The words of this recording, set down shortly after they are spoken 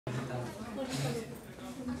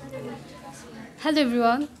Hello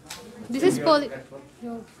everyone. This is Polly.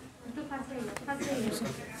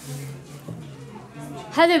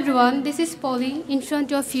 Hello everyone. This is Polly in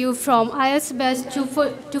front of you from IELTS batch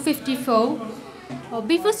 254.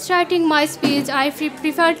 Before starting my speech, I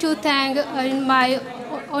prefer to thank my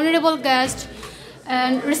honorable guests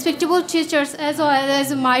and respectable teachers as well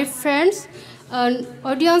as my friends and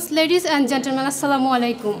audience, ladies and gentlemen. Assalamu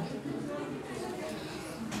alaikum.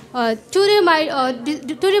 Today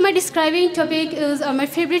my describing topic is my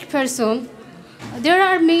favorite person. There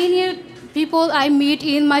are many people I meet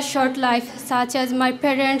in my short life, such as my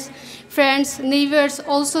parents, friends, neighbors,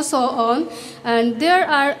 also so on. And there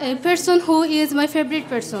are a person who is my favorite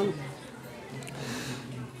person.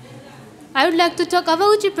 I would like to talk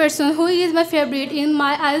about a person who is my favorite in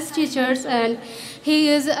my IELTS teachers, and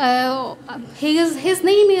his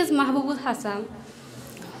name is Mahbubul Hassan.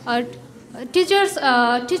 Teachers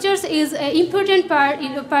is an important part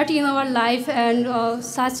in our life, and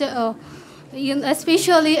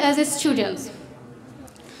especially as a students.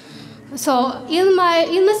 So in my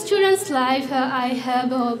students' life, I have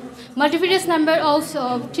multiple number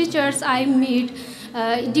of teachers I meet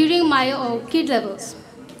during my kid levels.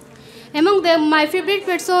 Among them, my favorite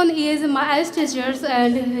person is my IELTS teachers,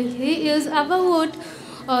 and he is about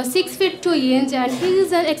 6 feet 2 inches, and he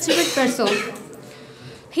is an extrovert person.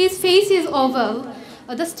 His face is oval.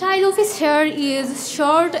 The style of his hair is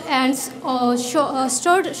short and straight,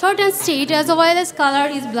 as well as color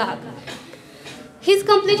is black. His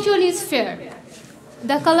complexion is fair.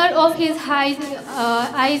 The color of his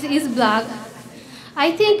eyes is black.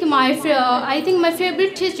 I think my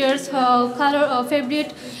favorite teacher's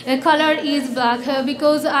favorite color is black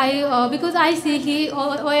because I see he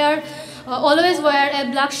always wear a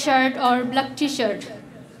black shirt or black T-shirt.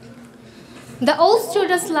 The old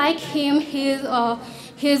students like him, his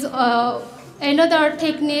another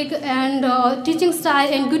technique and teaching style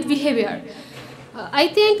and good behavior. I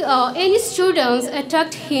think any students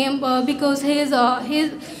attract him because he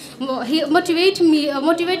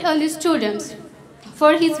motivate other students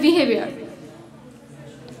for his behavior.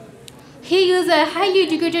 He is a highly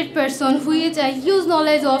educated person who has a huge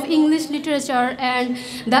knowledge of English literature and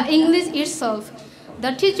the English itself.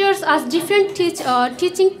 The teachers ask different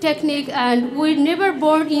teaching technique and were never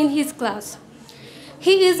bored in his class.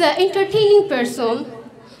 He is an entertaining person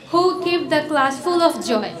who keeps the class full of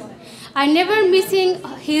joy. I never missing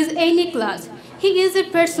his any class. He is a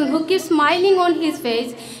person who keeps smiling on his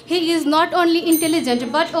face. He is not only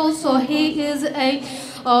intelligent but also he is a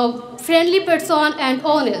friendly person and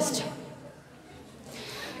honest.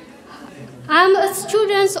 I am a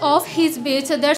student of his batch.